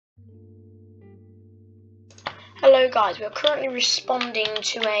So guys, we're currently responding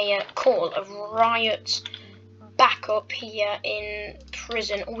to a call of RIOT backup here in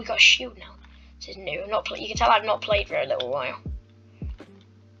prison. Oh, we got a shield now. This is new. You can tell I've not played for a little while.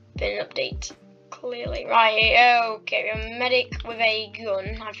 Been an update, clearly. Right, okay, a medic with a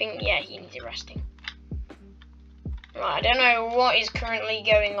gun. I think, yeah, he needs arresting. Right, I don't know what is currently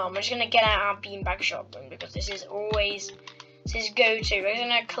going on. We're just going to get out our beanbag shotgun because this is always... This is go-to. We're going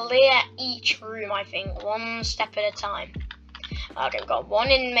to clear each room, I think, one step at a time. Okay, we've got one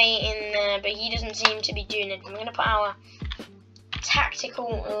inmate in there, but he doesn't seem to be doing it. We're going to put our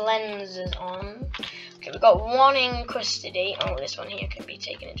tactical lenses on. Okay, we've got one in custody. Oh, this one here can be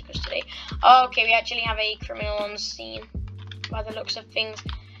taken into custody. Okay, we actually have a criminal on scene by the looks of things.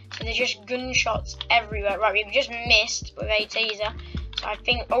 So there's just gunshots everywhere. Right, we've just missed with a taser. So I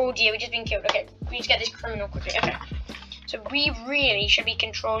think, oh dear, we've just been killed. Okay, we need to get this criminal quickly. Okay. So we really should be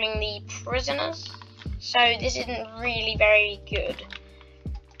controlling the prisoners. So this isn't really very good.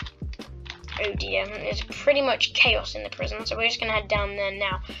 Oh dear, there's pretty much chaos in the prison. So we're just going to head down there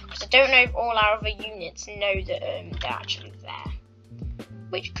now. Because I don't know if all our other units know that they're actually there.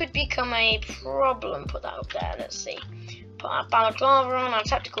 Which could become a problem. Put that up there, let's see. Put our balaclava on, our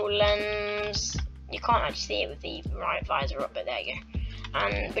tactical lens. You can't actually see it with the right visor up, but there you go.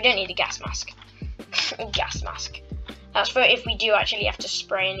 And we don't need a gas mask. Gas mask. That's for if we do actually have to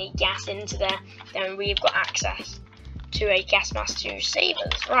spray any gas into there, then we've got access to a gas mask to save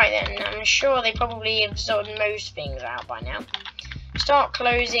us. Right then, I'm sure they probably have sorted most things out by now. Start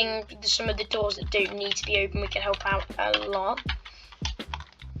closing some of the doors that don't need to be open. We can help out a lot.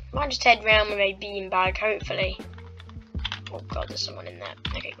 Might just head round with a beanbag, hopefully. Oh god, there's someone in there.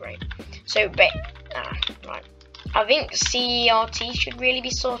 Okay, great. So, right. I think CERT should really be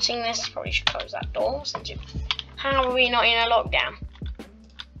sorting this. Probably should close that door since it... How are we not in a lockdown?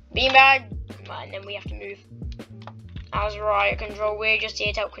 Beanbag! Right, and then we have to move. As riot control, we're just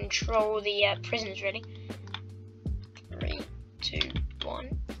here to help control the prisoners, really. 3, 2,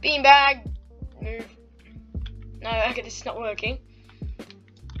 1. Beanbag! Move. No, okay, this is not working.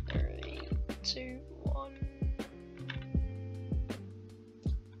 3, 2, 1.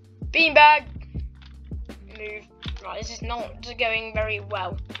 Beanbag! Move. Right, this is not going very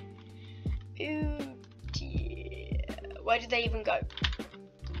well. Ooh. Where did they even go?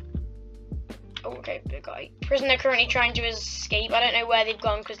 Oh, okay, they got a prisoner currently trying to escape. I don't know where they've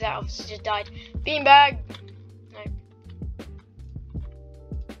gone because that officer just died. Beanbag! No.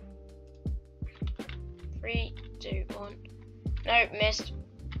 3, 2, 1. No, missed.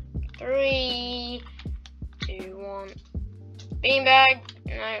 3, 2, 1. Beanbag!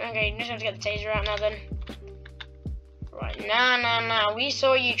 No, okay, just have to get the taser out now then. Right, nah. We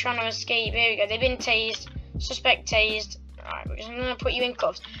saw you trying to escape. Here we go. They've been tased. Suspect tased. Alright, we're just going to put you in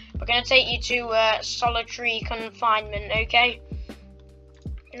cuffs. We're going to take you to solitary confinement, okay?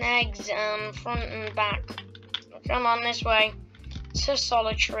 Legs, front and back. Come on this way. To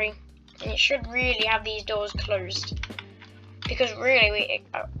solitary. And it should really have these doors closed. Because really,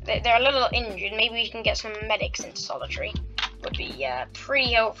 they're a little injured. Maybe we can get some medics into solitary. Would be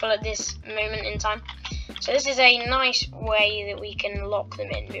pretty helpful at this moment in time. So this is a nice way that we can lock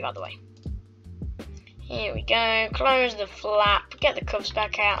them in. Move out of the way. Here we go, close the flap, get the cuffs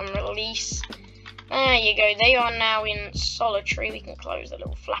back out and release. There you go, they are now in solitary. We can close the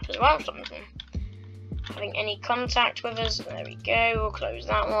little flap as well, stop them having any contact with us. There we go, we'll close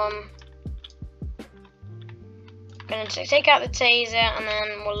that one. Gonna take out the taser and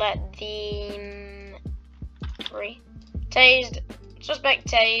then we'll let the... 3. Tased, suspect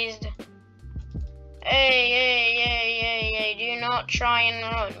tased. Hey, do not try and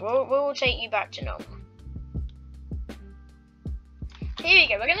run. We'll take you back to normal. Here we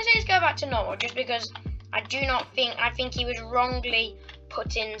go, we're going to say let's go back to normal just because I think he was wrongly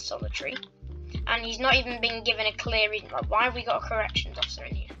put in solitary. And he's not even been given a clear reason. Like, why have we got a corrections officer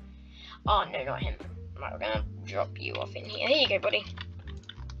in here? Oh, no, not him. Right, we're going to drop you off in here. Here you go, buddy.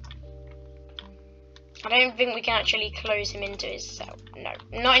 I don't think we can actually close him into his cell. No,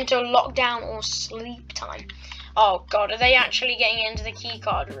 not until lockdown or sleep time. Oh, God, are they actually getting into the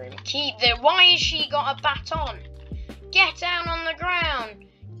keycard room? Why has she got a baton? Get down on the ground!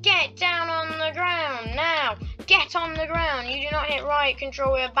 Get down on the ground now! Get on the ground! You do not hit riot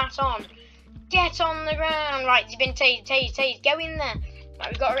control with a baton. Get on the ground! Right, he's been tased. Go in there.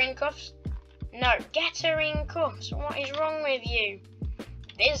 Right, we got her in cuffs. No, get her in cuffs. What is wrong with you?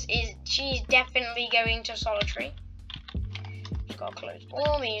 She's definitely going to solitary. Just gotta close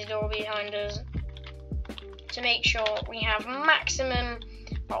all these doors behind us to make sure we have maximum.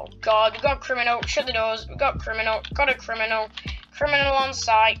 Oh god, we've got a criminal. Shut the doors. We've got a criminal. Got a criminal. Criminal on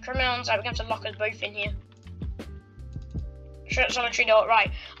site. We're going to have to lock us both in here. Shut solitary door. Right.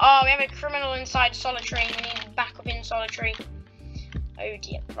 Oh, we have a criminal inside solitary. We need backup in solitary. Oh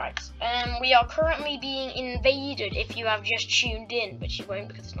dear. Right. We are currently being invaded. If you have just tuned in, but you won't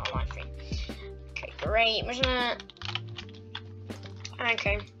because it's not a live stream. Okay, great.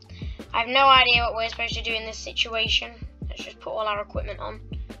 Okay. I have no idea what we're supposed to do in this situation. Let's just put all our equipment on.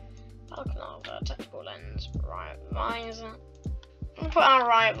 Tactical lens, riot visor. We'll put our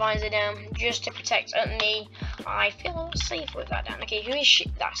riot visor down just to protect me. I feel safe with that down. Okay, who is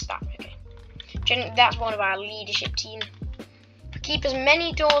that's that? Okay, that's one of our leadership team. Keep as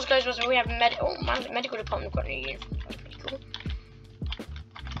many doors closed as we have. Medical department got a new uniform. That's pretty cool.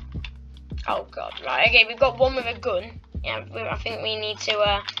 Oh god, right. Okay, we've got one with a gun. Yeah, I think we need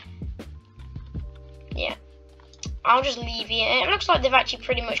to. Yeah. I'll just leave here. It looks like they've actually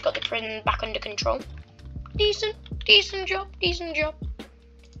pretty much got the prison back under control. Decent job, decent job.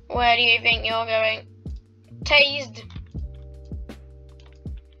 Where do you think you're going? Tased.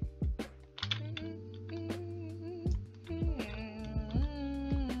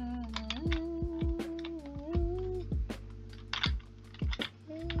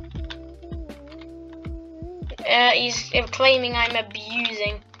 He's claiming I'm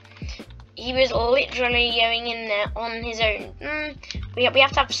abusing. He was literally going in there on his own. We have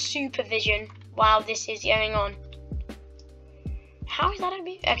to have supervision while this is going on. How is that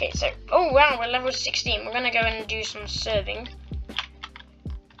abuse? Okay, so oh wow, we're level 16. We're gonna go and do some serving.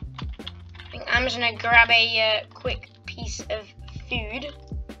 I think I'm just gonna grab a quick piece of food.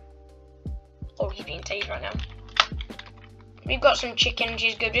 Oh, he's being tased right now. We've got some chicken, which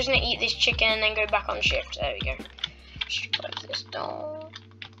is good. We're just gonna eat this chicken and then go back on shift. There we go. Just close this door.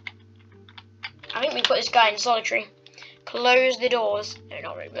 I think we put this guy in solitary. Close the doors. No,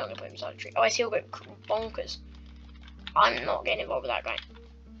 not really. We're not going to put him in solitary. Oh, I see he'll go bonkers. I'm not getting involved with that guy.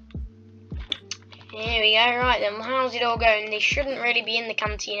 Here we go. Right then, how's it all going? They shouldn't really be in the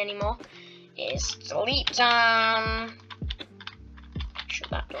canteen anymore. It's sleep time. Shut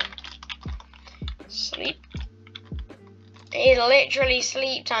that door. Sleep. It's literally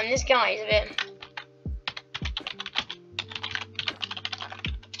sleep time. This guy is a bit...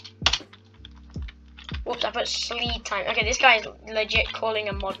 Whoops, I put sleep time. Okay, this guy is legit calling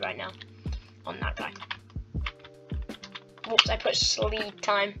a mod right now on that guy. Whoops, I put sleep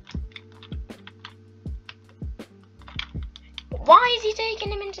time. Why is he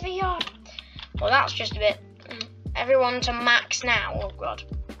taking him into the yard? Well, that's just a bit. Everyone to max now. Oh, God.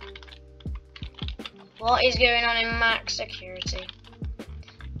 What is going on in max security?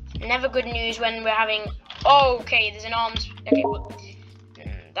 Never good news when we're having... Oh, okay, there's an arms... Okay, well,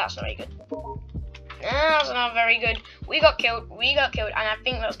 that's not very good. That's not very good. We got killed, and I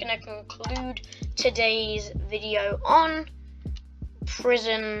think that's going to conclude today's video on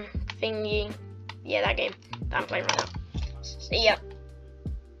prison thingy. Yeah, that game that I'm playing right now. See ya.